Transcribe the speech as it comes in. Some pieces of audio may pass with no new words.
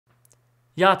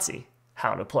Yahtzee,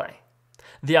 how to play.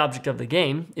 The object of the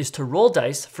game is to roll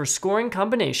dice for scoring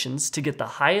combinations to get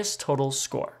the highest total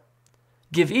score.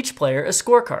 Give each player a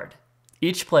scorecard.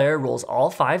 Each player rolls all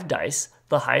 5 dice,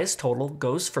 the highest total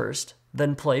goes first,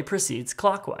 then play proceeds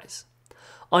clockwise.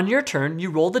 On your turn, you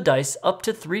roll the dice up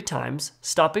to 3 times,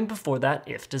 stopping before that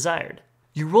if desired.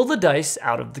 You roll the dice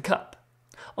out of the cup.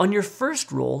 On your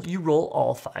first roll, you roll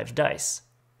all 5 dice.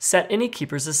 Set any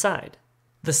keepers aside.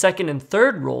 The second and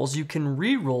third rolls, you can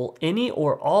re-roll any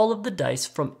or all of the dice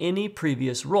from any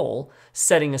previous roll,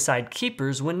 setting aside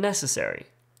keepers when necessary.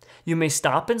 You may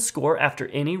stop and score after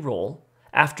any roll.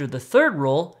 After the third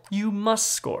roll, you must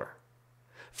score.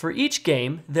 For each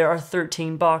game, there are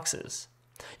 13 boxes.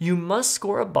 You must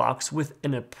score a box with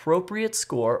an appropriate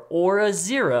score or a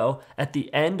 0 at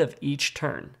the end of each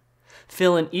turn.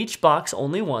 Fill in each box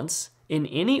only once, in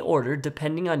any order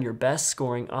depending on your best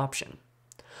scoring option.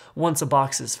 Once a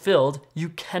box is filled, you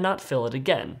cannot fill it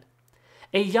again.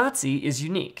 A Yahtzee is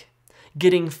unique.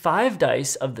 Getting 5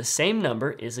 dice of the same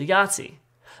number is a Yahtzee.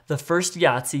 The first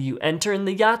Yahtzee you enter in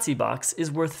the Yahtzee box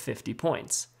is worth 50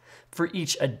 points. For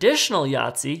each additional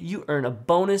Yahtzee, you earn a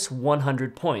bonus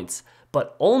 100 points,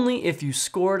 but only if you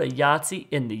scored a Yahtzee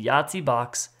in the Yahtzee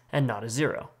box and not a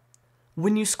 0.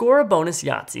 When you score a bonus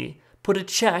Yahtzee, put a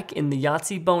check in the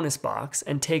Yahtzee bonus box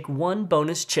and take 1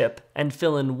 bonus chip and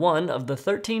fill in one of the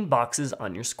 13 boxes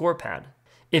on your score pad.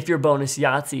 If your bonus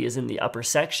Yahtzee is in the upper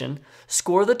section,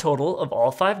 score the total of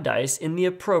all 5 dice in the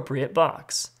appropriate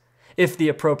box. If the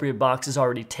appropriate box is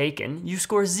already taken, you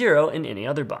score 0 in any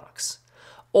other box.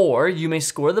 Or you may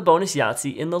score the bonus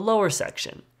Yahtzee in the lower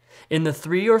section. In the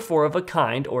 3 or 4 of a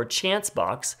kind or chance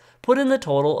box, put in the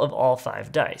total of all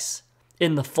 5 dice.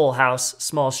 In the full house,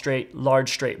 small straight,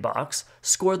 large straight box,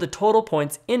 score the total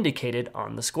points indicated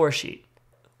on the score sheet.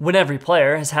 When every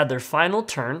player has had their final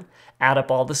turn, add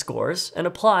up all the scores and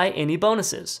apply any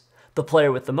bonuses. The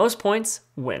player with the most points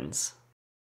wins.